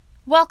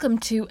Welcome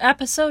to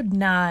episode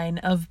 9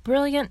 of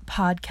Brilliant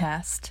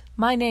Podcast.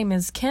 My name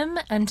is Kim,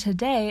 and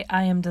today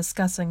I am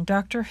discussing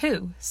Doctor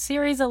Who,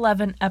 Series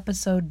 11,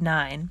 Episode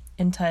 9,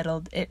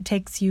 entitled It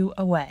Takes You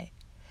Away.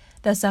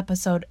 This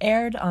episode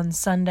aired on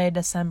Sunday,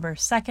 December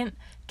 2nd,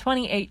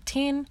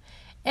 2018,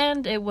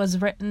 and it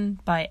was written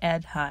by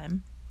Ed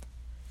Heim.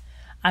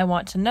 I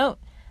want to note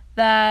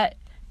that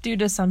due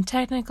to some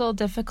technical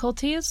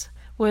difficulties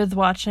with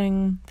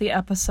watching the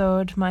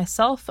episode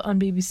myself on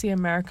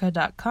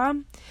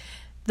bbcamerica.com,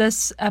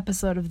 this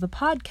episode of the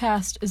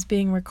podcast is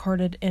being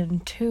recorded in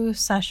 2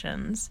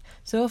 sessions.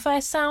 So if I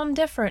sound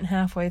different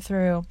halfway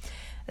through,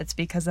 it's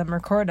because I'm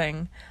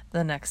recording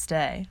the next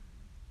day.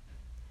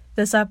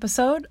 This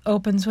episode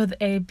opens with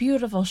a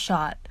beautiful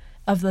shot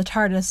of the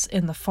TARDIS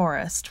in the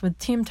forest, with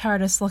Team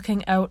TARDIS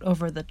looking out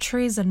over the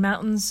trees and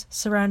mountains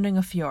surrounding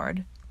a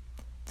fjord.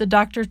 The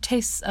Doctor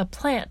tastes a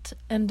plant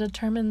and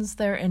determines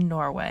they're in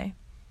Norway.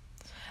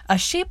 A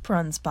sheep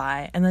runs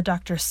by, and the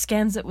Doctor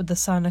scans it with the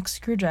sonic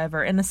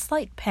screwdriver in a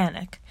slight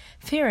panic,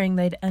 fearing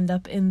they'd end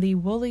up in the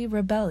Woolly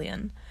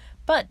Rebellion.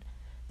 But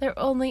they're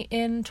only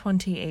in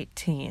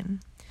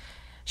 2018.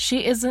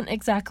 She isn't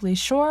exactly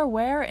sure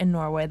where in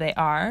Norway they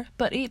are,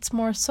 but eats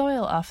more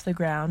soil off the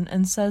ground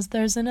and says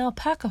there's an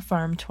alpaca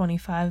farm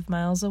 25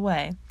 miles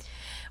away.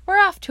 We're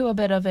off to a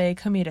bit of a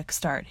comedic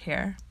start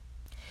here.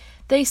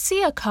 They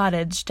see a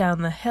cottage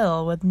down the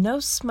hill with no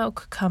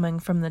smoke coming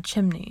from the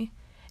chimney.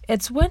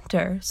 It's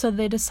winter, so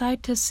they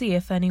decide to see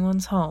if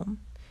anyone's home.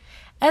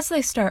 As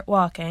they start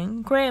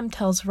walking, Graham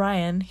tells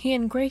Ryan he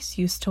and Grace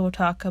used to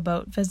talk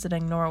about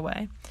visiting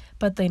Norway,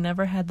 but they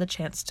never had the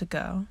chance to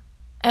go.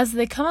 As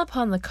they come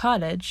upon the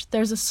cottage,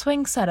 there's a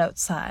swing set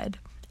outside,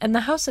 and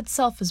the house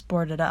itself is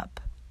boarded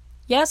up.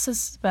 Yaz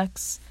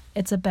suspects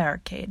it's a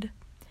barricade.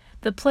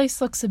 The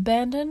place looks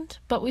abandoned,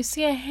 but we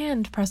see a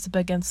hand press up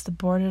against the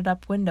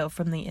boarded-up window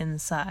from the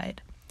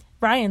inside.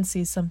 Ryan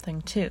sees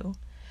something too.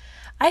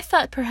 I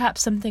thought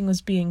perhaps something was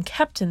being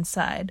kept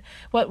inside,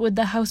 what with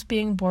the house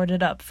being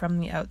boarded up from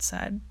the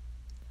outside.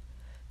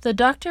 The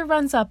Doctor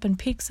runs up and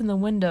peeks in the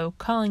window,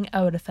 calling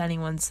out if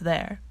anyone's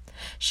there.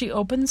 She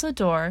opens the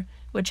door,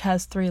 which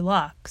has 3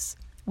 locks,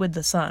 with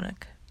the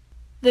sonic.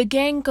 The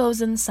gang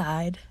goes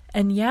inside,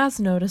 and Yaz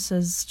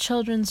notices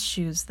children's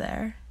shoes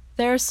there.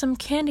 There are some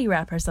candy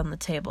wrappers on the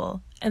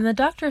table, and the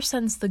Doctor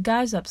sends the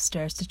guys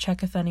upstairs to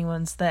check if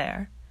anyone's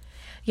there.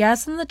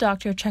 Yaz and the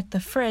Doctor check the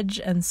fridge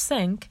and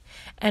sink,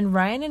 and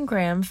Ryan and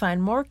Graham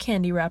find more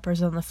candy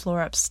wrappers on the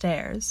floor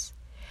upstairs.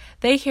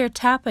 They hear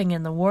tapping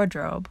in the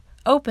wardrobe,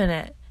 open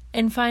it,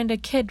 and find a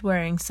kid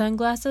wearing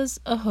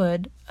sunglasses, a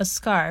hood, a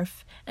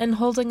scarf, and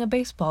holding a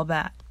baseball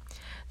bat.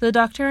 The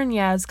Doctor and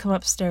Yaz come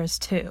upstairs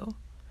too.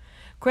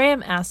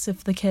 Graham asks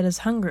if the kid is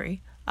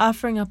hungry,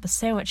 offering up a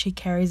sandwich he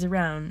carries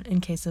around in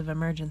case of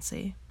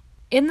emergency.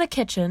 In the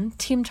kitchen,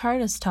 Team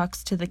TARDIS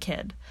talks to the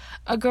kid,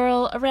 a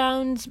girl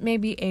around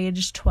maybe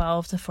aged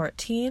 12 to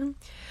 14,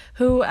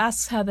 who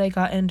asks how they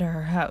got into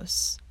her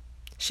house.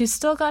 She's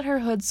still got her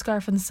hood,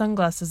 scarf, and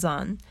sunglasses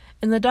on,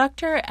 and the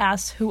Doctor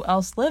asks who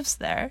else lives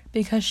there,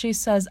 because she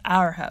says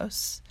our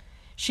house.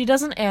 She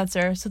doesn't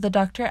answer, so the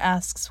Doctor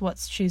asks what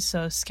she's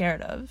so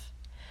scared of.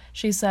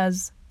 She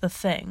says, the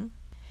thing.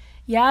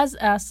 Yaz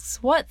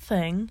asks what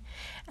thing,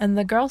 and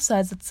the girl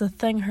says it's the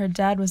thing her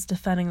dad was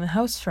defending the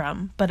house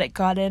from, but it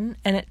got in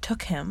and it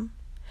took him.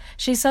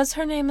 She says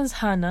her name is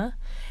Hannah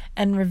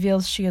and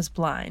reveals she is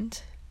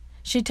blind.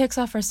 She takes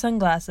off her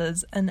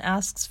sunglasses and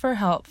asks for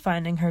help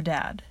finding her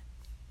dad.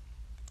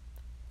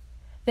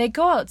 They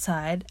go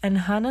outside, and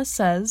Hannah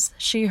says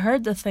she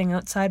heard the thing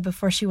outside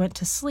before she went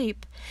to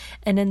sleep,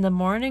 and in the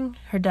morning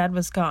her dad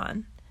was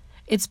gone.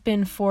 It's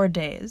been 4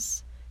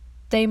 days.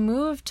 They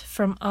moved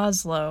from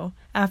Oslo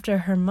after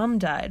her mum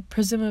died,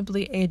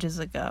 presumably ages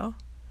ago.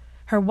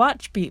 Her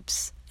watch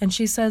beeps, and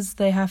she says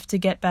they have to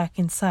get back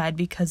inside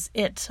because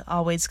it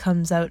always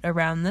comes out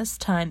around this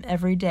time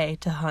every day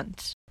to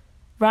hunt.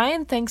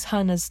 Ryan thinks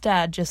Hannah's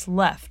dad just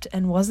left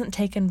and wasn't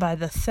taken by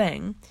the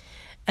thing,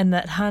 and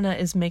that Hannah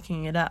is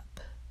making it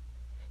up.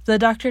 The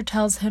Doctor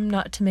tells him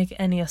not to make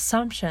any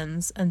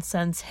assumptions and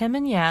sends him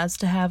and Yaz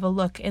to have a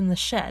look in the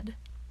shed.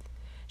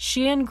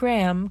 She and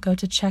Graham go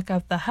to check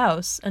out the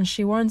house, and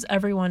she warns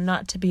everyone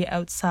not to be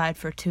outside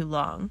for too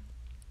long.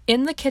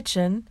 In the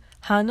kitchen,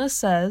 Hannah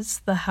says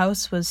the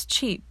house was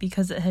cheap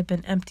because it had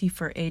been empty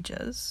for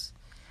ages.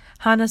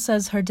 Hannah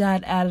says her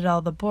dad added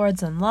all the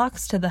boards and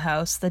locks to the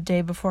house the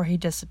day before he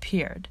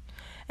disappeared,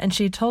 and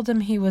she told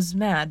him he was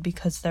mad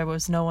because there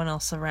was no one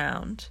else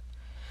around.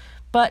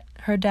 But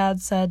her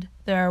dad said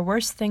there are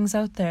worse things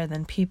out there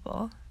than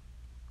people.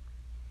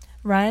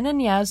 Ryan and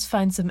Yaz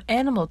find some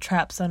animal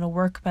traps on a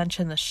workbench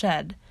in the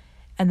shed,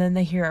 and then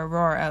they hear a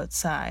roar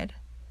outside.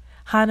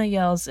 Hannah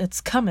yells,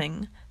 "It's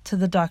coming," to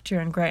the Doctor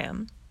and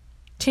Graham.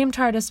 Team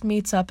TARDIS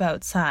meets up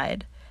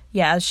outside,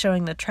 Yaz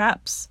showing the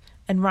traps,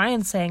 and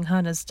Ryan saying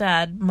Hannah's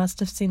dad must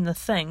have seen the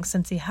thing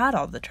since he had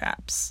all the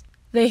traps.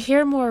 They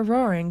hear more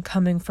roaring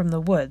coming from the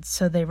woods,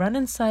 so they run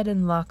inside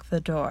and lock the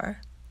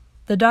door.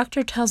 The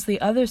doctor tells the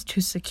others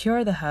to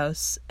secure the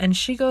house, and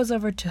she goes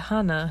over to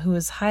Hana, who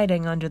is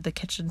hiding under the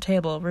kitchen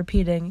table,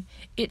 repeating,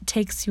 "It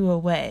takes you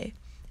away.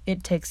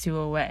 It takes you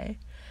away."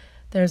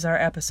 There's our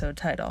episode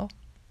title.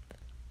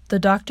 The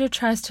doctor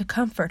tries to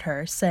comfort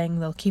her, saying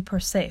they'll keep her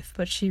safe,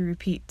 but she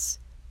repeats,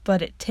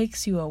 "But it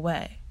takes you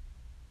away."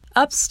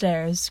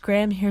 Upstairs,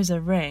 Graham hears a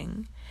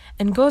ring,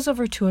 and goes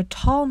over to a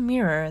tall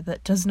mirror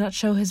that does not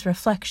show his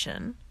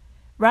reflection.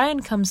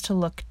 Ryan comes to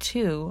look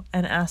too,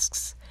 and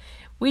asks,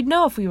 "We'd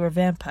know if we were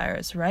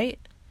vampires, right?"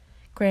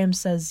 Graham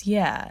says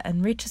yeah,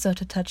 and reaches out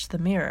to touch the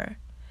mirror.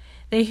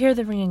 They hear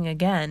the ringing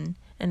again,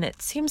 and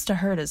it seems to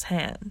hurt his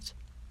hand.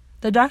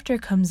 The doctor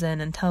comes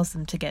in and tells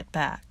them to get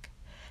back.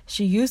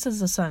 She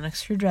uses a sonic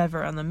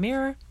screwdriver on the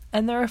mirror,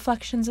 and the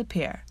reflections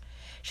appear.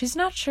 She's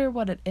not sure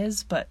what it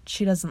is, but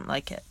she doesn't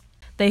like it.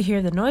 They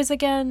hear the noise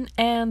again,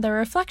 and the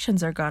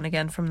reflections are gone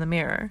again from the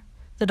mirror.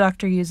 The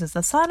doctor uses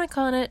the sonic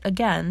on it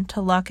again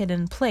to lock it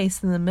in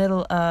place in the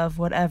middle of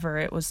whatever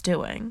it was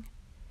doing.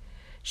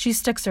 She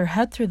sticks her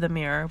head through the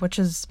mirror, which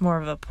is more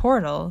of a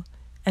portal,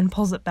 and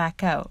pulls it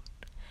back out.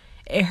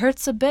 It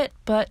hurts a bit,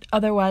 but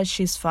otherwise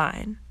she's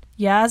fine.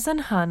 Yaz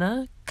and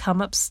Hana come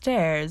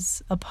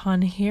upstairs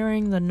upon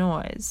hearing the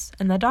noise,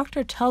 and the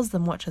doctor tells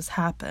them what just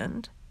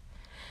happened.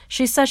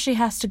 She says she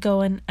has to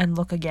go in and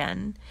look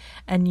again,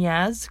 and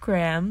Yaz,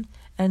 Graham,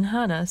 and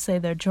Hana say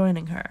they're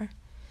joining her.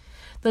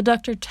 The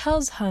doctor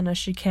tells Hana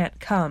she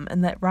can't come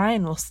and that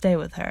Ryan will stay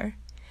with her.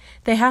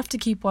 They have to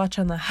keep watch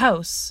on the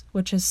house,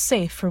 which is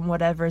safe from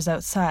whatever's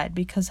outside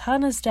because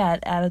Hana's dad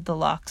added the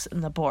locks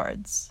and the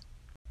boards.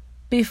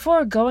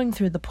 Before going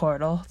through the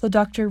portal, the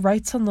doctor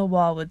writes on the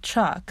wall with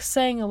chalk,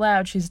 saying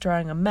aloud she's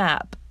drawing a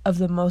map of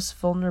the most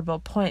vulnerable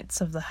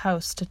points of the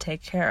house to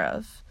take care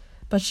of.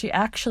 But she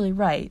actually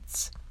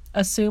writes,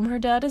 "Assume her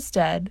dad is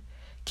dead,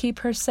 keep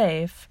her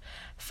safe,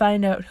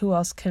 find out who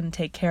else can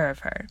take care of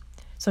her."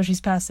 So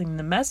she's passing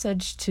the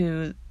message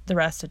to the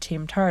rest of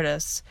Team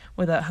TARDIS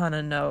without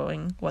Hana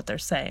knowing what they're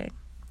saying.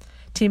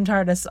 Team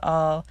TARDIS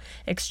all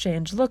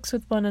exchange looks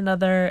with one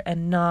another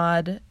and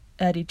nod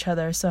at each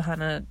other so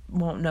Hana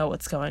won't know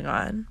what's going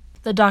on.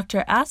 The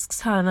doctor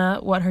asks Hana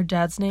what her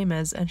dad's name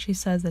is, and she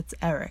says it's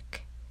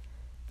Eric.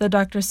 The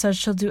doctor says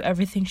she'll do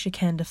everything she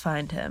can to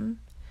find him.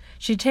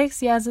 She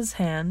takes Yaz's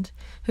hand,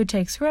 who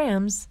takes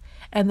Graham's,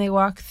 and they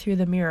walk through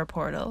the mirror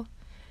portal.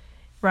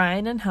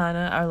 Ryan and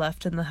Hana are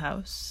left in the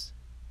house.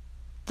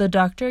 The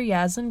doctor,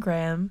 Yaz, and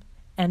Graham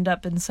end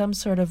up in some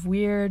sort of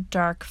weird,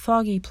 dark,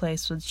 foggy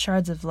place with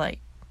shards of light.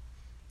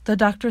 The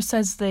doctor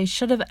says they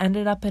should have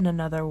ended up in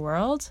another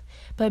world,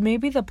 but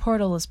maybe the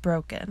portal is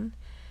broken.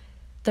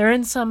 They're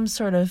in some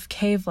sort of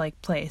cave-like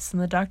place,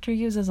 and the doctor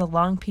uses a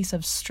long piece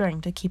of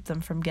string to keep them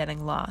from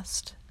getting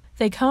lost.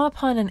 They come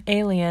upon an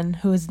alien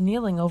who is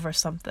kneeling over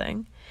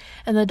something,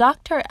 and the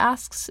doctor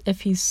asks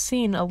if he's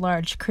seen a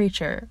large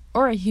creature,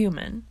 or a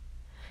human.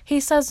 He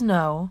says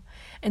no,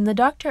 and the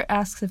doctor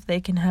asks if they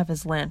can have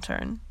his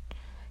lantern.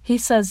 He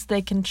says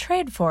they can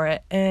trade for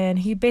it, and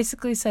he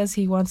basically says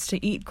he wants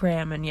to eat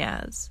Graham and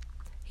Yaz.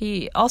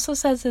 He also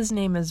says his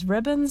name is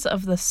Ribbons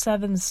of the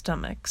Seven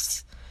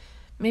Stomachs.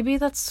 Maybe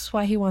that's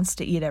why he wants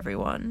to eat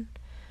everyone.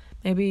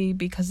 Maybe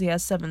because he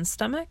has 7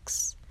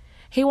 stomachs?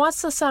 He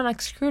wants the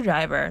sonic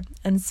screwdriver,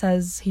 and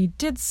says he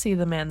did see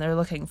the man they're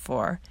looking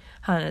for,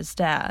 Hana's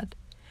dad.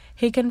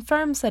 He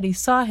confirms that he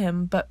saw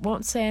him, but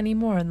won't say any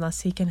more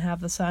unless he can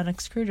have the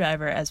sonic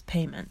screwdriver as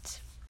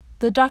payment.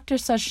 The doctor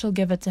says she'll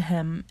give it to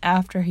him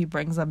after he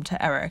brings them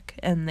to Eric,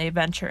 and they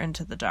venture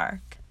into the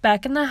dark.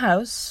 Back in the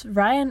house,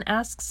 Ryan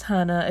asks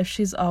Hana if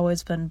she's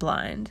always been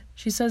blind.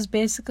 She says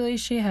basically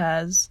she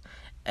has,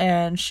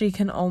 and she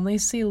can only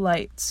see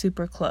light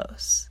super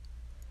close.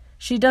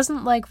 She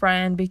doesn't like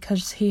Ryan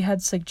because he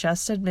had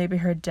suggested maybe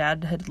her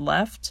dad had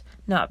left,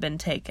 not been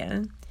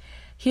taken.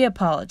 He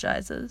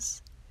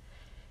apologizes.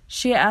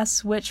 She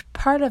asks which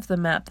part of the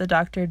map the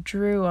doctor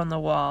drew on the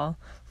wall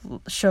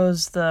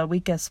shows the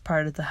weakest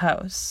part of the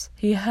house.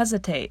 He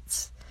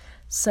hesitates,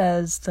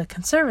 says the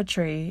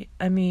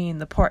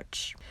the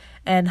porch,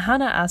 and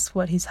Hana asks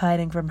what he's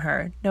hiding from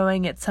her,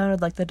 knowing it sounded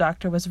like the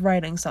doctor was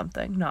writing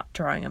something, not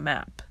drawing a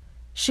map.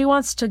 She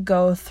wants to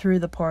go through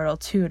the portal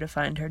too to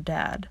find her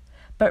dad,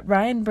 but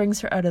Ryan brings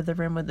her out of the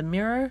room with the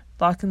mirror,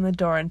 locking the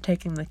door and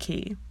taking the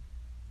key.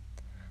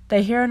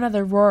 They hear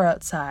another roar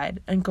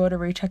outside and go to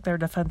recheck their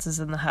defenses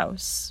in the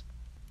house.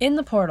 In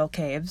the portal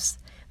caves,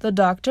 the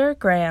doctor,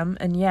 Graham,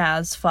 and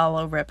Yaz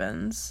follow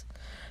Ribbons.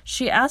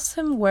 She asks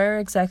him where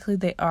exactly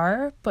they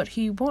are, but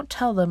he won't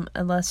tell them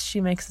unless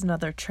she makes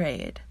another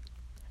trade.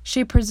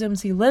 She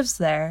presumes he lives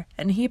there,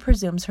 and he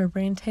presumes her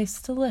brain tastes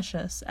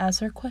delicious, as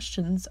her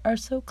questions are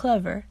so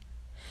clever.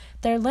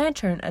 Their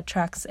lantern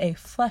attracts a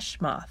flesh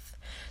moth,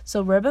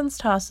 so Ribbons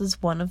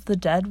tosses one of the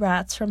dead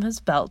rats from his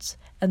belt,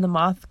 and the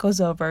moth goes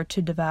over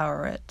to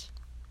devour it.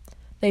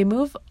 They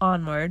move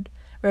onward,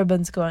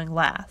 Ribbons going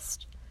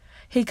last.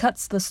 He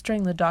cuts the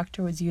string the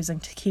doctor was using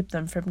to keep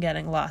them from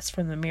getting lost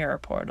from the mirror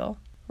portal.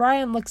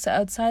 Ryan looks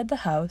outside the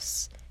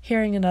house,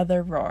 hearing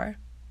another roar.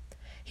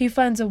 He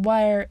finds a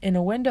wire in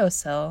a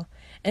windowsill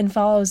and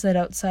follows it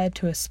outside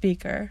to a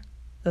speaker.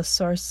 the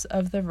source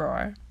of the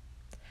roar.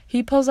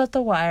 He pulls out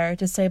the wire,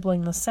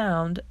 disabling the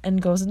sound,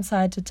 and goes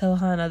inside to tell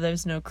Hana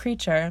there's no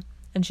creature,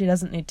 and she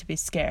doesn't need to be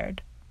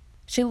scared.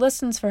 She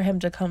listens for him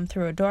to come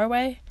through a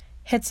doorway,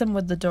 hits him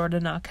with the door to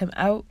knock him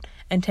out,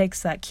 and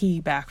takes that key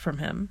back from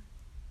him.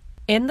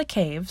 In the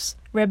caves,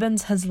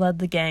 Ribbons has led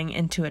the gang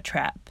into a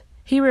trap.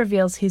 He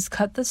reveals he's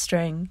cut the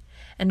string,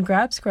 and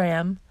grabs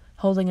Graham,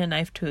 holding a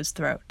knife to his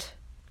throat.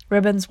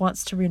 Ribbons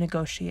wants to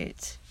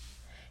renegotiate.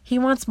 He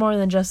wants more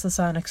than just the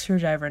sonic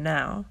screwdriver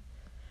now.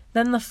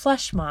 Then the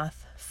flesh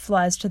moth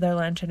flies to their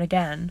lantern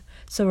again,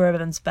 so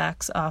Ribbons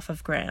backs off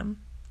of Graham.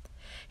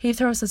 He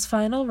throws his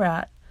final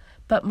rat,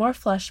 but more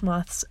flesh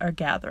moths are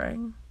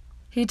gathering.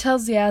 He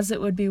tells Yaz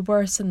it would be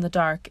worse in the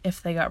dark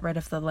if they got rid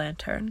of the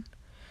lantern.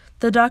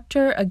 The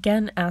doctor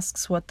again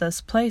asks what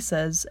this place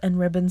is, and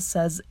Ribbons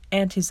says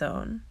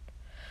antizone.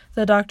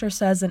 The doctor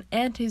says an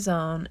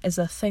antizone is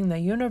a thing the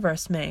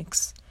universe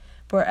makes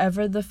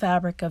wherever the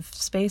fabric of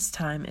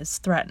space-time is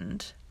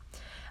threatened.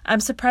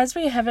 I'm surprised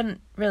we haven't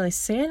really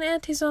seen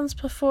antizones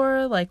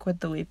before, like with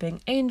the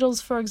Weeping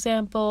Angels, for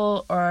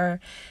example,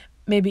 or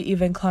maybe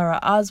even Clara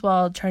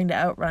Oswald trying to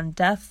outrun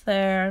death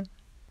there.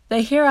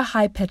 They hear a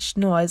high-pitched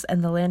noise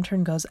and the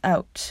lantern goes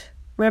out.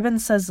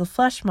 Ribbons says the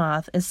flesh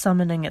moth is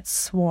summoning its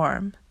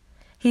swarm.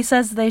 He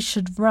says they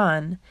should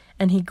run,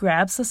 and he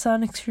grabs the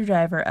sonic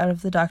screwdriver out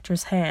of the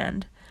doctor's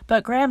hand,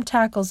 but Graham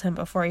tackles him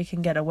before he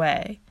can get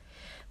away.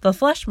 The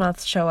flesh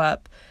moths show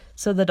up,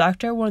 so the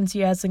doctor warns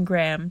Yaz and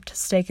Graham to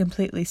stay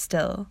completely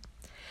still.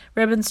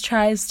 Ribbons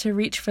tries to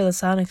reach for the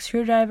sonic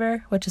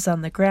screwdriver, which is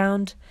on the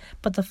ground,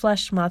 but the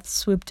flesh moths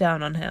swoop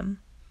down on him.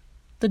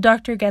 The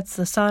doctor gets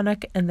the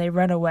sonic, and they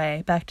run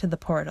away, back to the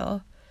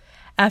portal.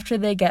 After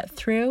they get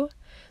through,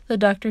 the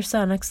doctor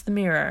sonics the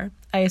mirror,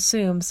 I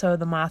assume so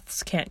the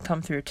moths can't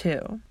come through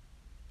too.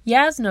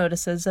 Yaz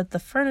notices that the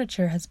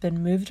furniture has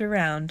been moved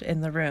around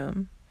in the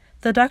room.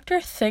 The doctor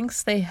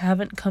thinks they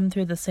haven't come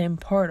through the same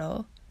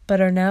portal,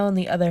 but are now on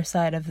the other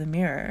side of the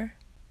mirror.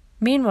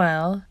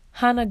 Meanwhile,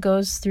 Hana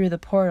goes through the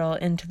portal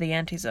into the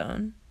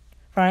antizone.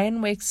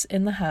 Ryan wakes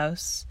in the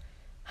house.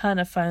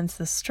 Hana finds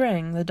the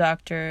string the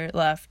doctor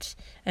left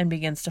and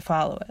begins to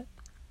follow it.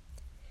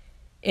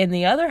 In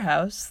the other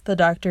house, the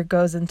doctor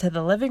goes into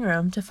the living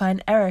room to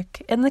find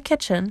Eric in the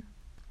kitchen.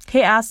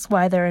 He asks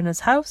why they're in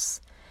his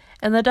house,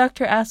 and the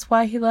doctor asks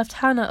why he left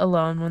Hana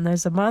alone when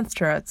there's a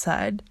monster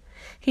outside.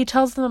 He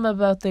tells them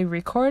about the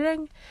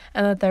recording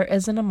and that there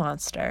isn't a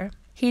monster.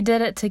 He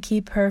did it to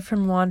keep her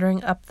from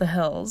wandering up the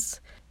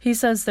hills. He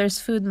says there's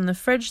food in the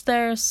fridge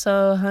there,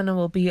 so Hana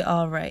will be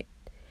all right.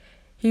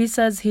 He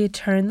says he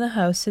turned the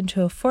house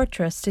into a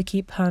fortress to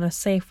keep Hana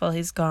safe while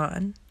he's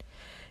gone.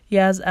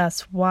 Yaz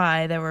asks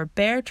why there were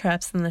bear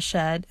traps in the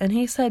shed, and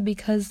he said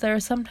because there are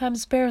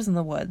sometimes bears in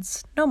the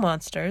woods, no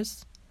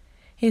monsters.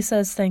 He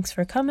says thanks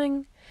for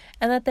coming,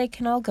 and that they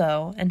can all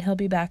go, and he'll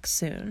be back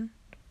soon.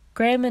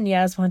 Graham and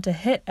Yaz want to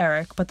hit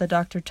Eric, but the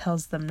doctor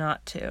tells them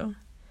not to.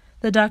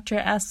 The doctor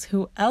asks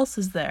who else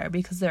is there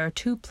because there are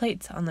 2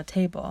 plates on the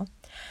table.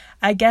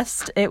 I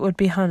guessed it would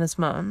be Hana's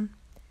mom.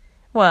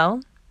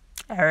 Well,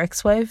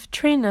 Eric's wife,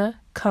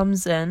 Trina,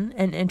 comes in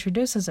and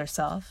introduces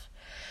herself.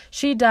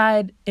 She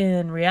died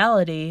in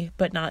reality,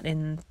 but not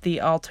in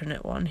the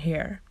alternate one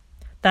here.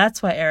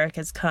 That's why Eric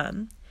has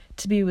come,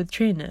 to be with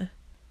Trina.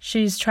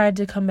 She's tried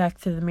to come back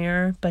through the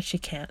mirror, but she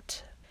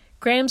can't.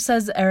 Graham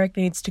says Eric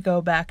needs to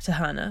go back to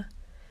Hana.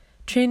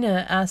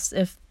 Trina asks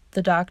if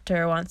the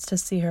doctor wants to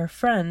see her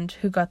friend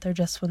who got there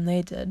just when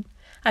they did.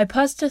 I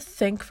paused to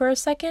think for a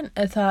second.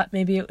 I thought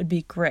maybe it would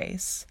be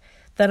Grace.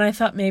 Then I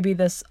thought maybe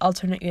this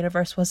alternate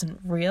universe wasn't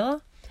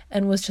real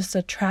and was just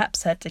a trap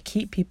set to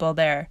keep people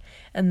there,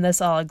 and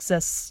this all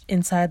exists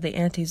inside the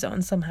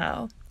antizone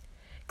somehow.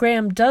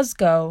 Graham does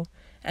go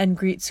and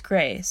greets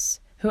Grace,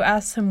 who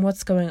asks him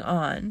what's going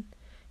on.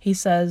 He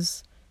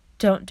says,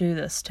 "Don't do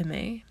this to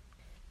me."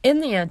 In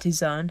the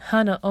antizone,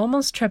 Hana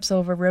almost trips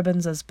over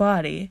Ribbons'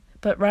 body,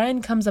 but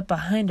Ryan comes up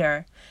behind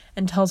her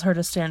and tells her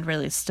to stand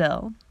really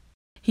still.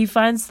 He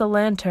finds the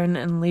lantern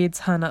and leads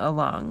Hana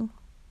along.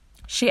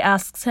 She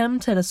asks him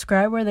to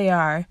describe where they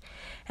are,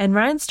 and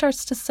Ryan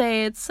starts to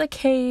say it's a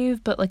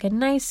cave, but like a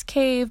nice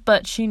cave,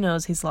 but she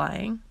knows he's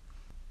lying.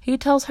 He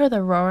tells her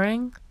the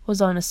roaring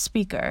was on a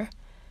speaker,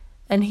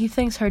 and he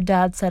thinks her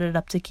dad set it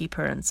up to keep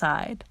her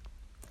inside.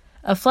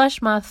 A flesh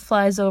moth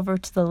flies over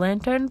to the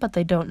lantern, but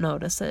they don't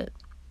notice it.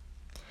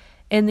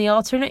 In the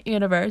alternate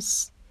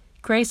universe,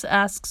 Grace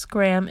asks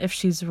Graham if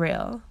she's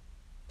real.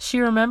 She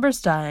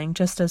remembers dying,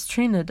 just as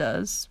Trina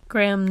does.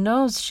 Graham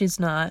knows she's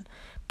not,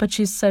 but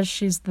she says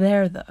she's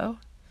there, though.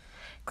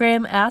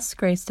 Graham asks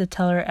Grace to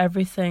tell her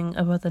everything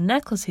about the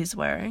necklace he's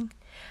wearing.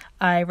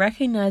 I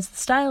recognize the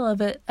style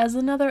of it as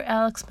another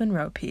Alex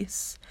Monroe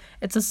piece.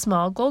 It's a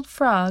small gold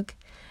frog,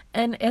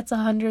 and it's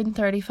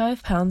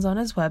 135 pounds on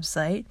his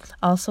website,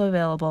 also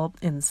available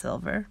in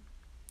silver.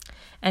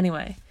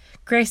 Anyway,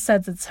 Grace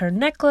says it's her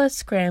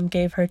necklace Graham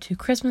gave her 2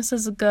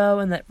 Christmases ago,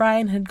 and that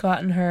Ryan had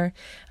gotten her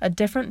a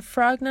different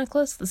frog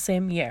necklace the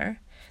same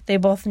year. They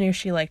both knew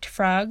she liked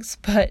frogs,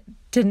 but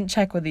didn't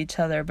check with each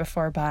other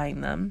before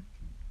buying them.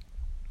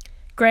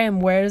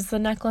 Graham wears the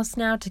necklace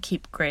now to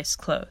keep Grace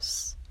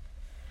close.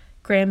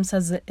 Graham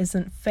says it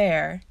isn't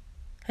fair,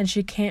 and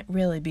she can't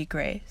really be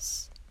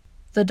Grace.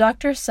 The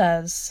doctor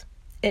says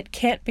it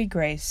can't be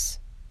Grace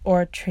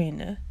or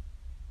Trina,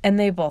 and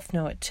they both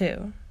know it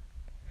too.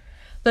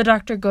 The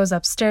doctor goes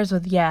upstairs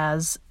with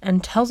Yaz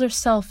and tells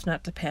herself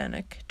not to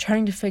panic,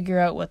 trying to figure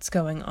out what's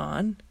going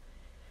on.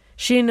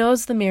 She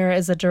knows the mirror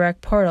is a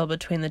direct portal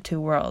between the two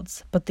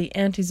worlds, but the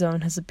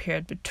antizone has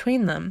appeared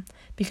between them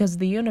because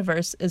the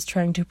universe is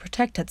trying to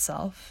protect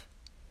itself.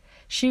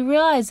 She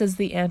realizes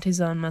the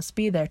antizone must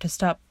be there to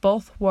stop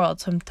both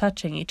worlds from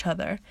touching each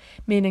other,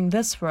 meaning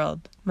this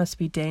world must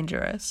be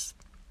dangerous.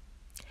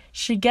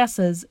 She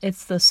guesses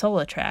it's the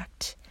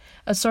Solitract,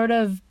 a sort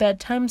of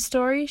bedtime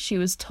story she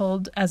was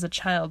told as a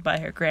child by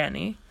her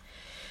granny.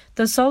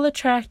 The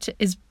Solitract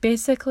is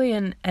basically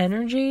an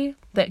energy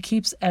that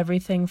keeps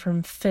everything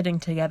from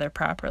fitting together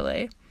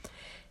properly.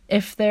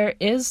 If there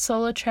is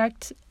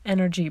Solitract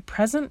energy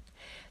present,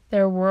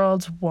 their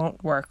worlds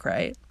won't work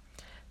right.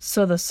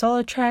 So the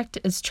Solitract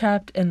is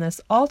trapped in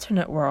this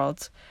alternate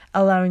world,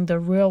 allowing the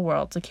real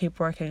world to keep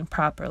working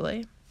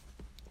properly.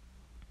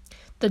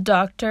 The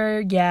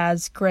Doctor,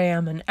 Yaz,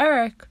 Graham, and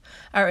Eric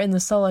are in the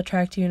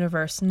Solitract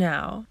universe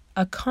now,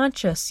 a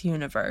conscious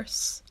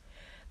universe.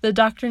 The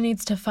Doctor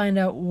needs to find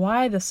out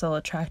why the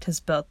Solitract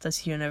has built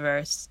this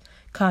universe,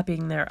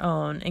 copying their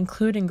own,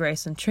 including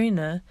Grace and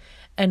Trina,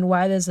 and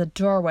why there's a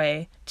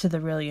doorway to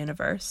the real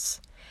universe.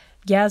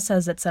 Yaz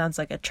says it sounds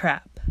like a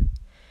trap.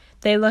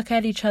 They look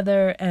at each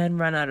other and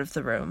run out of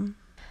the room.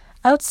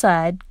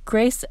 Outside,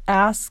 Grace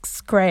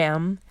asks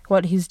Graham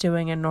what he's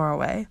doing in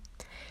Norway.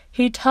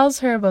 He tells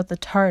her about the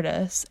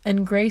TARDIS,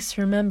 and Grace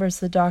remembers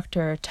the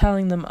Doctor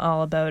telling them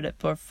all about it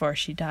before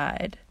she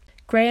died.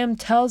 Graham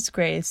tells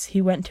Grace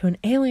he went to an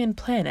alien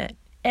planet,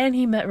 and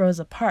he met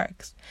Rosa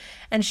Parks,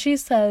 and she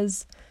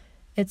says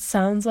it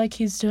sounds like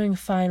he's doing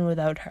fine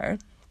without her,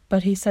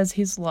 but he says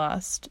he's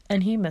lost,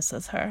 and he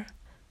misses her.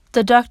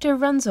 The Doctor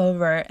runs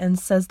over and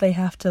says they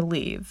have to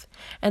leave,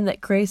 and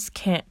that Grace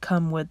can't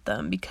come with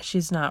them because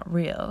she's not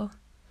real.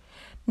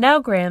 Now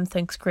Graham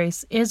thinks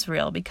Grace is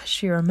real because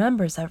she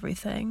remembers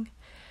everything.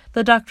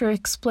 The Doctor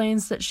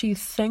explains that she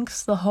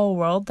thinks the whole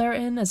world they're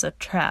in is a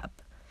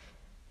trap.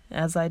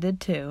 As I did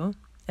too,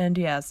 and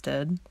Yaz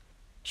did.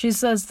 She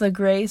says the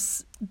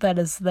Grace that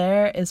is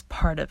there is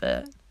part of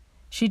it.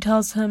 She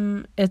tells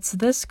him it's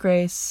this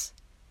Grace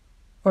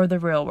or the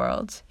real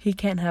world. He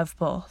can't have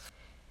both.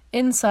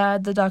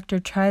 Inside, the Doctor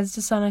tries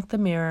to sonic the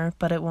mirror,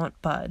 but it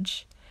won't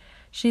budge.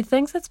 She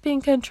thinks it's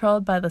being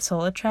controlled by the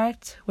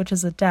Solitract, which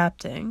is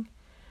adapting,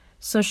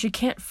 so she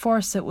can't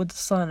force it with the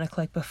sonic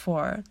like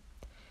before.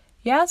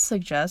 Yaz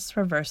suggests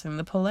reversing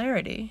the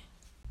polarity.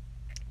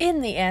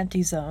 In the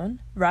antizone,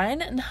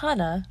 Ryan and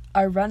Hannah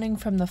are running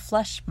from the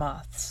flesh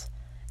moths.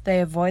 They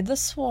avoid the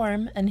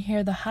swarm and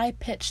hear the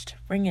high-pitched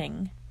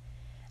ringing.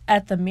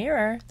 At the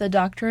mirror, the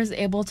Doctor is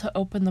able to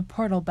open the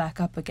portal back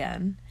up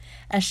again.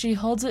 As she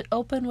holds it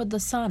open with the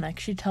sonic,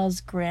 she tells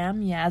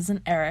Graham, Yaz,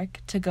 and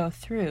Eric to go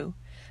through,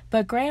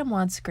 but Graham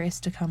wants Grace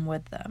to come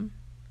with them.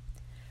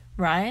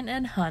 Ryan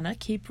and Hannah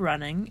keep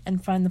running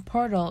and find the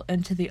portal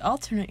into the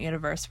alternate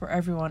universe where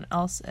everyone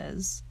else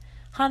is.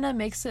 Hannah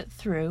makes it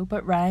through,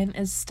 but Ryan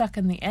is stuck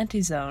in the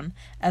antizone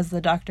as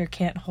the Doctor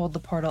can't hold the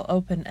portal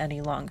open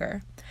any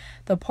longer.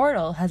 The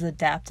portal has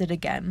adapted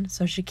again,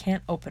 so she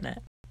can't open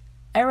it.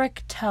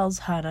 Eric tells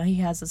Hannah he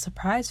has a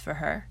surprise for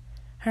her,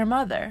 her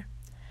mother.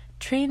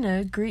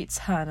 Trina greets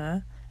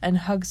Hannah and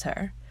hugs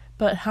her,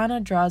 but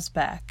Hannah draws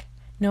back,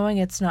 knowing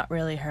it's not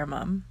really her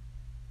mum.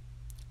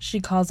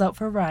 She calls out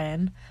for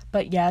Ryan,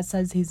 but Yaz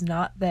says he's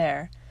not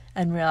there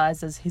and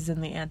realizes he's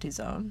in the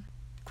antizone.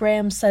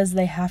 Graham says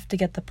they have to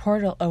get the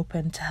portal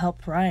open to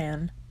help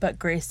Ryan, but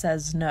Grace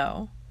says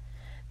no.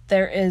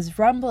 There is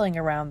rumbling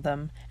around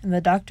them, and the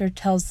Doctor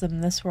tells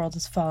them this world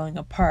is falling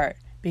apart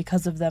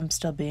because of them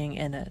still being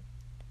in it.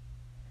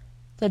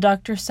 The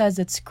Doctor says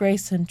it's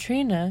Grace and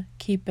Trina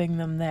keeping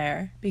them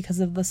there because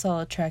of the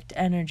Solitract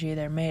energy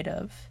they're made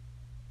of.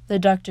 The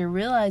Doctor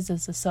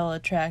realizes the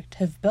Solitract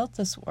have built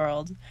this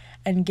world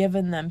and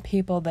given them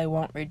people they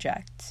won't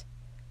reject.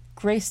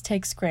 Grace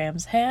takes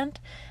Graham's hand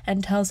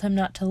and tells him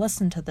not to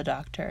listen to the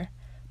Doctor,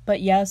 but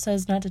Yaz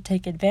says not to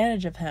take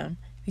advantage of him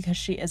because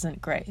she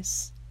isn't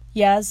Grace.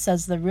 Yaz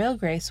says the real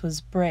Grace was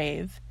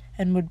brave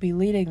and would be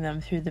leading them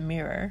through the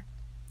mirror.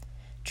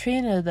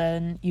 Trina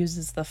then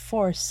uses the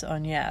Force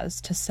on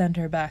Yaz to send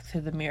her back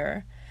through the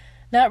mirror.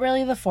 Not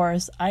really the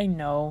Force, I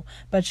know,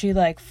 but she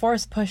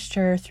Force pushed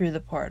her through the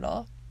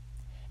portal.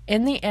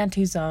 In the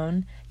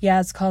antizone,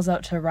 Yaz calls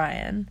out to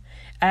Ryan.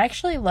 I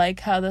actually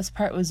like how this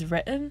part was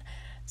written,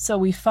 so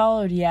we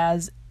followed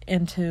Yaz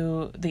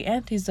into the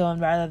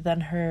antizone rather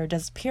than her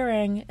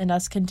disappearing and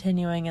us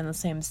continuing in the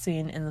same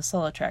scene in the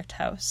Solitract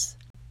house.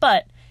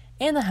 But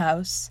in the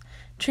house,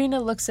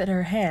 Trina looks at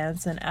her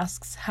hands and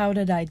asks, "How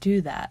did I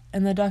do that?"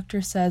 And the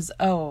Doctor says,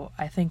 "Oh,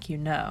 I think you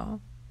know."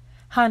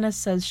 Hannah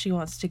says she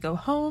wants to go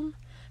home.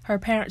 Her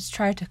parents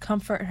try to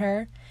comfort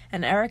her,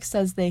 and Eric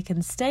says they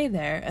can stay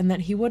there and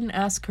that he wouldn't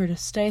ask her to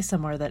stay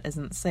somewhere that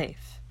isn't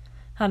safe.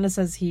 Hannah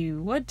says he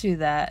would do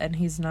that, and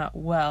he's not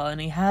well,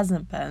 and he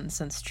hasn't been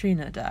since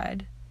Trina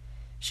died.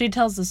 She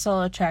tells the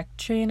Solitract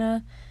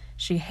Trina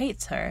she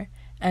hates her,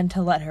 and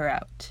to let her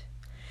out.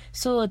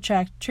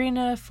 Solitract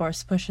Trina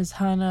force pushes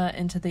Hannah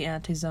into the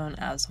anti-zone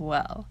as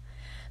well.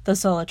 The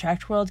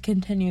Solitract world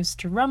continues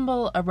to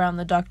rumble around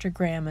the Dr.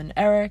 Graham and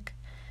Eric,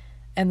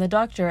 and the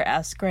doctor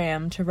asks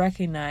Graham to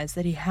recognize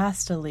that he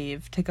has to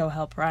leave to go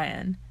help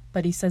Ryan,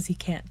 but he says he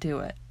can't do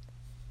it.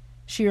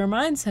 She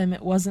reminds him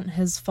it wasn't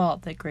his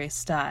fault that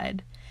Grace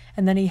died,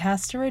 and that he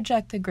has to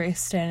reject the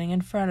Grace standing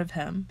in front of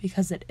him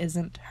because it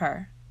isn't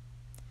her.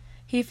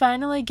 He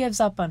finally gives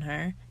up on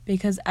her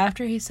because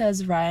after he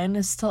says Ryan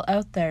is still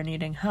out there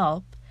needing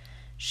help,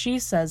 she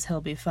says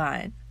he'll be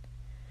fine.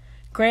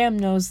 Graham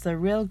knows the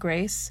real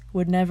Grace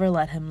would never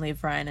let him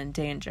leave Ryan in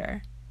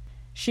danger.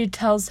 She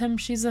tells him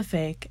she's a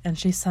fake, and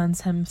she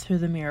sends him through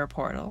the mirror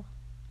portal.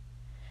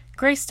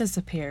 Grace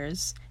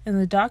disappears, and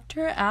the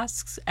doctor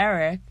asks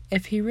Eric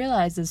if he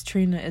realizes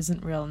Trina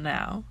isn't real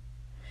now.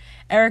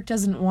 Eric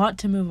doesn't want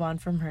to move on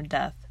from her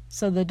death,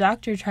 so the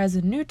doctor tries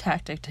a new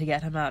tactic to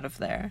get him out of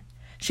there.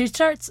 She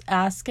starts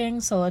asking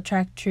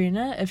Solitract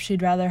Trina if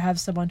she'd rather have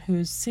someone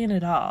who's seen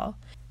it all.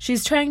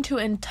 She's trying to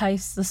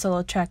entice the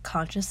Solitract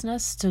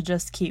consciousness to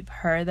just keep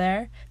her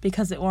there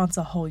because it wants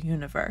a whole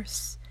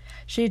universe.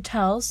 She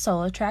tells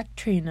Solitract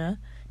Trina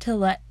to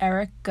let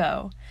Eric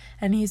go,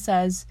 and he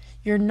says,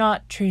 "You're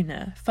not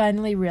Trina,"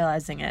 finally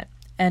realizing it,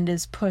 and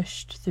is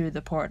pushed through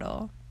the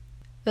portal.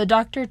 The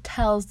doctor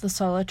tells the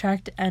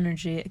Solitract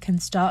energy it can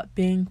stop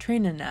being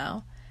Trina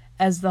now,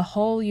 as the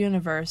whole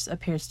universe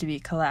appears to be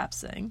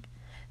collapsing.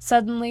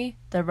 Suddenly,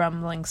 the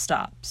rumbling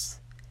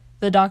stops.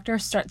 The doctor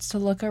starts to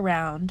look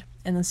around,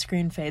 and the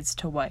screen fades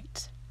to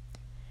white.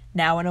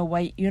 Now in a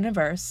white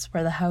universe,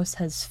 where the house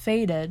has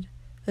faded,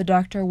 the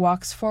doctor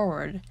walks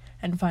forward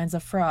and finds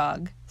a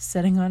frog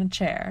sitting on a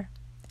chair.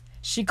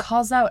 She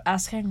calls out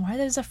asking why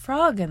there's a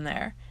frog in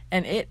there,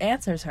 and it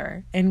answers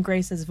her in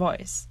Grace's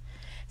voice,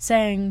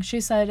 saying she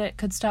said it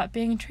could stop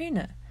being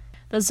Trina.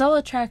 The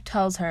Solitract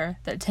tells her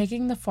that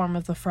taking the form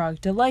of the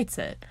frog delights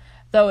it,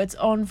 though its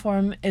own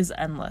form is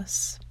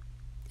endless.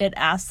 It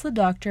asks the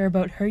doctor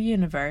about her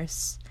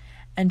universe,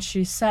 and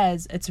she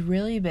says it's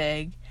really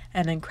big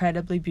and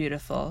incredibly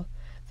beautiful,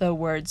 though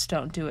words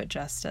don't do it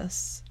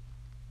justice.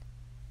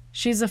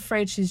 She's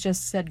afraid she's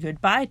just said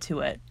goodbye to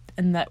it,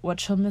 and that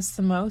what she'll miss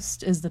the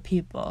most is the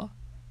people,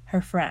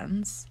 her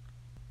friends.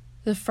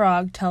 The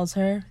frog tells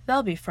her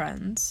they'll be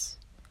friends.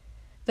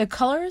 The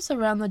colors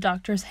around the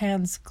doctor's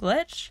hands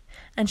glitch,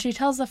 and she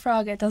tells the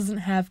frog it doesn't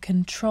have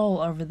control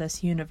over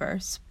this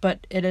universe,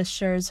 but it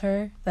assures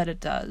her that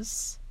it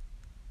does.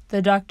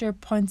 The doctor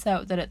points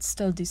out that it's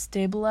still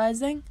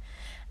destabilizing,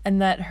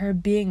 and that her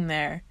being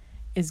there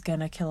is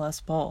gonna kill us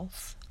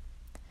both.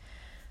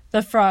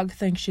 The frog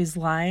thinks she's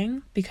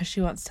lying because she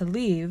wants to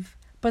leave,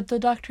 but the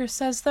doctor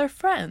says they're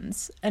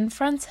friends, and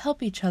friends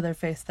help each other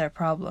face their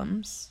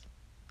problems.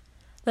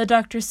 The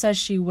doctor says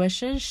she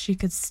wishes she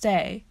could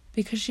stay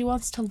because she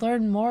wants to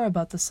learn more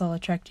about the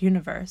Solitract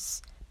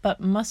universe,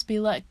 but must be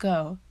let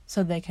go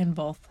so they can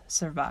both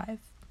survive.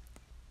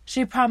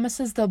 She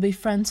promises they'll be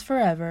friends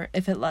forever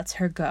if it lets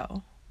her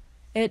go.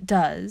 It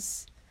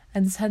does,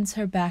 and sends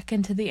her back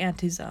into the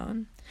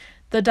anti-zone.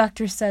 The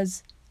doctor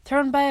says,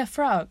 "Thrown by a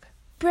frog.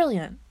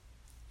 Brilliant."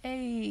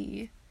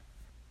 Hey.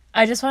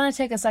 I just want to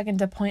take a second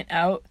to point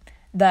out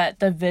that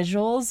the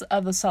visuals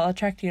of the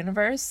Solitract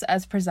universe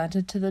as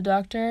presented to the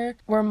doctor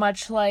were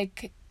much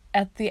like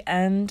at the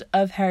end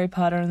of Harry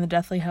Potter and the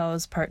Deathly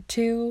Hallows Part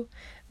 2,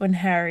 when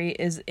Harry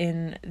is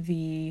in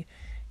the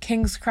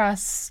King's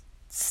Cross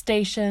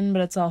station,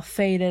 but it's all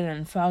faded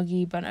and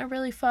foggy, but not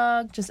really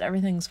fog, just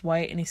everything's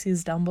white, and he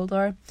sees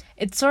Dumbledore.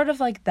 It's sort of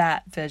like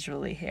that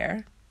visually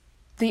here.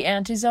 The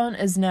anti-zone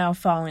is now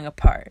falling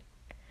apart.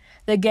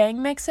 The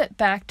gang makes it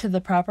back to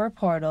the proper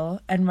portal,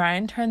 and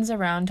Ryan turns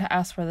around to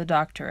ask where the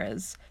doctor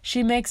is.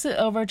 She makes it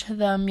over to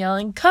them,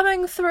 yelling,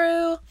 "Coming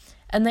through!"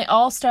 And they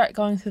all start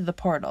going through the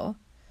portal.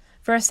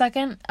 For a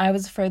second, I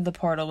was afraid the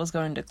portal was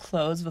going to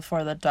close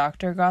before the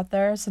doctor got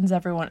there, since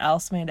everyone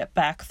else made it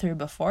back through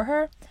before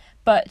her,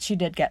 but she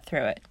did get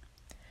through it.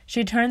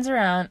 She turns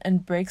around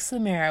and breaks the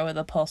mirror with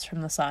a pulse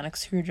from the sonic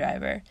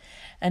screwdriver,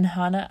 and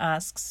Hannah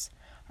asks,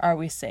 "Are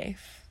we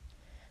safe?"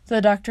 The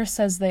doctor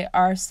says they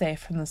are safe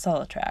from the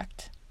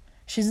Solitract.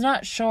 She's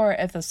not sure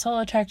if the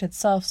Solitract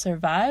itself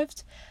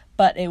survived,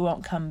 but it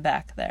won't come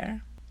back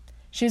there.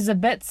 She's a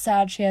bit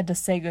sad she had to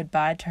say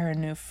goodbye to her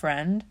new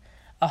friend,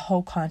 a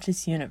whole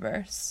conscious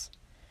universe.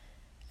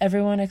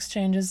 Everyone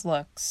exchanges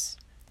looks,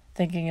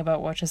 thinking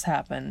about what just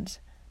happened,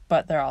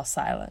 but they're all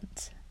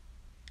silent.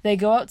 They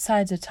go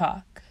outside to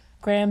talk.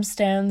 Graham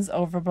stands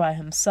over by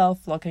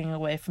himself, looking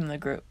away from the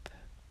group.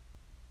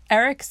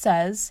 Eric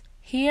says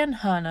he and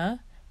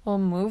Hannah will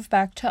move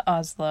back to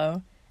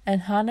Oslo,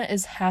 and Hannah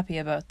is happy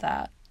about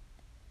that.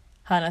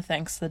 Hannah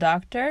thanks the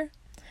doctor.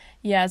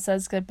 Yaz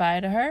says goodbye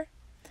to her,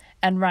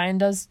 and Ryan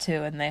does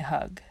too, and they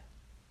hug.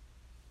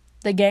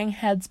 The gang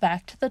heads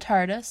back to the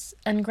TARDIS,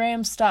 and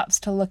Graham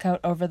stops to look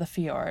out over the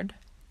fjord.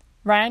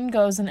 Ryan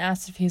goes and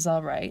asks if he's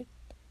all right.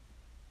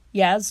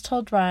 Yaz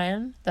told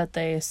Ryan that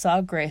they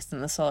saw Grace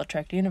in the Soul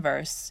Trek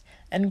universe,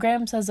 and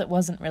Graham says it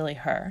wasn't really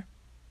her.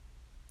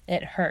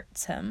 It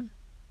hurts him.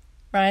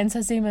 Ryan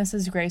says he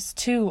misses Grace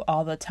too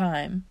all the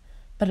time,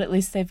 but at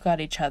least they've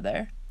got each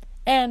other.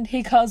 And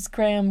he calls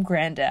Graham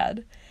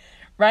Granddad.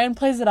 Ryan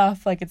plays it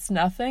off like it's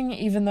nothing,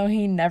 even though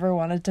he never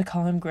wanted to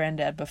call him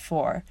Granddad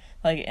before,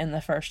 like in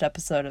the first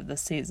episode of the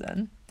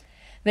season.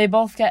 They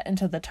both get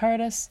into the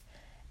TARDIS,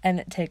 and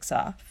it takes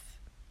off.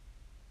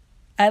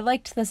 I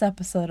liked this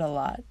episode a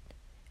lot.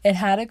 It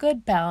had a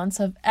good balance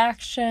of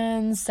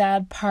action,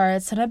 sad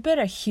parts, and a bit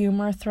of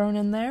humor thrown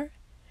in there.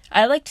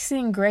 I liked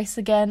seeing Grace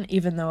again,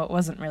 even though it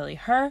wasn't really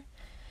her.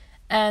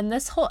 And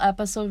this whole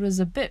episode was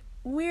a bit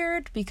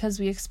weird because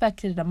we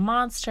expected a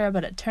monster,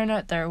 but it turned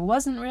out there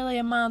wasn't really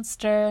a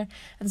monster,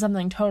 and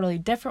something totally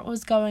different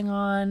was going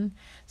on.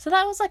 So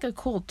that was like a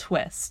cool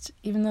twist,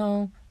 even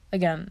though,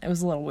 again, it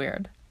was a little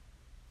weird.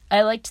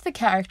 I liked the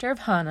character of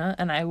Hannah,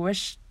 and I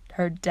wish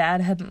her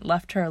dad hadn't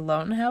left her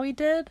alone how he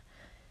did.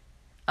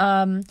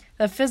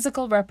 The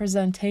physical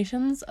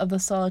representations of the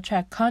Soul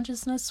Trek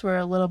consciousness were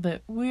a little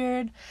bit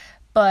weird,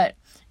 but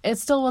it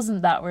still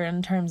wasn't that weird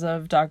in terms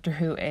of Doctor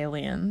Who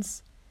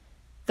aliens.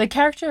 The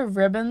character of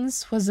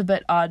Ribbons was a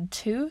bit odd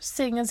too,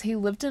 seeing as he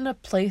lived in a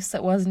place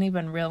that wasn't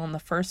even real in the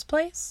first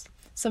place.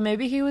 So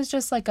maybe he was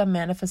just like a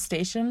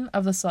manifestation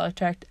of the Soul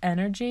Trek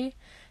energy,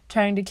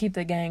 trying to keep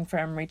the gang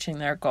from reaching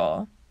their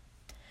goal.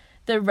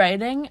 The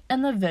writing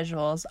and the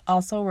visuals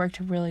also worked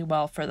really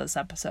well for this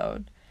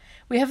episode.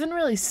 We haven't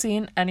really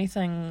seen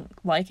anything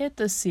like it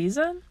this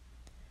season,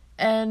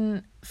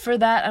 and for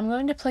that, I'm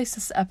going to place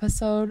this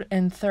episode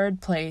in third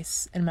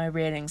place in my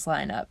ratings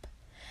lineup.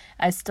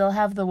 I still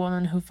have The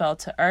Woman Who Fell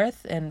to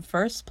Earth in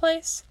first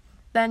place,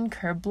 then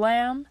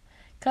Kerblam,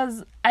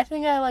 because I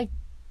think I like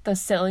the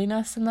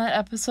silliness in that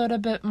episode a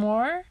bit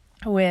more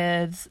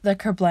with the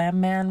Kerblam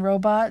Man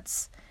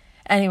robots.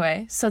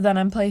 Anyway, so then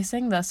I'm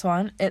placing this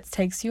one, It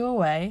Takes You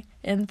Away,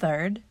 in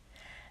third.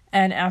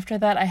 And after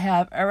that, I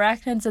have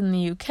Arachnids in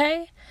the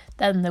UK,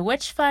 then The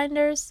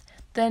Witchfinders,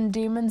 then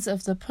Demons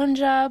of the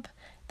Punjab,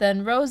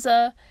 then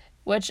Rosa,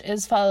 which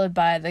is followed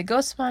by The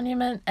Ghost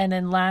Monument, and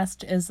then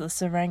last is The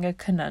Saranga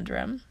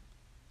Conundrum.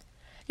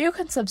 You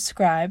can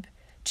subscribe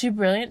to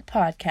Brilliant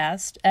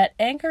Podcast at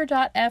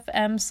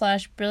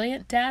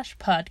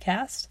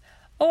anchor.fm/brilliant-podcast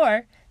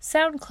or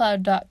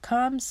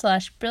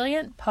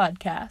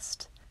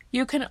soundcloud.com/brilliantpodcast.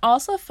 You can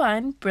also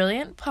find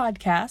Brilliant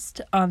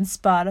Podcast on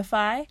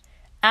Spotify,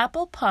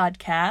 Apple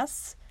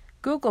Podcasts,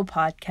 Google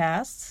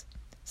Podcasts,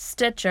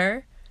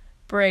 Stitcher,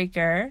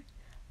 Breaker,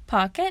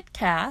 Pocket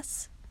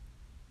Casts,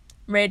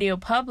 Radio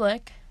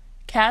Public,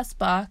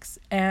 CastBox,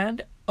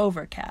 and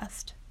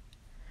Overcast.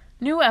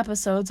 New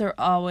episodes are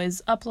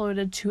always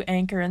uploaded to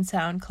Anchor and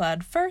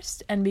SoundCloud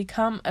first and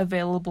become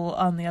available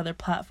on the other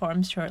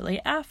platforms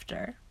shortly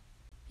after.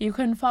 You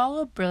can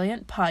follow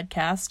Brilliant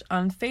Podcast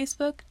on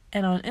Facebook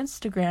and on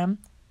Instagram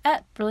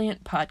at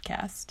Brilliant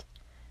Podcast,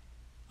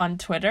 on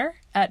Twitter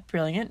at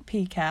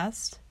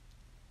BrilliantPcast,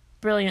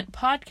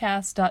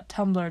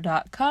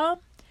 brilliantpodcast.tumblr.com,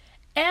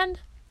 and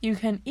you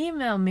can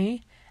email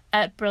me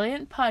at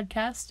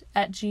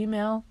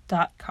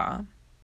brilliantpodcast@gmail.com.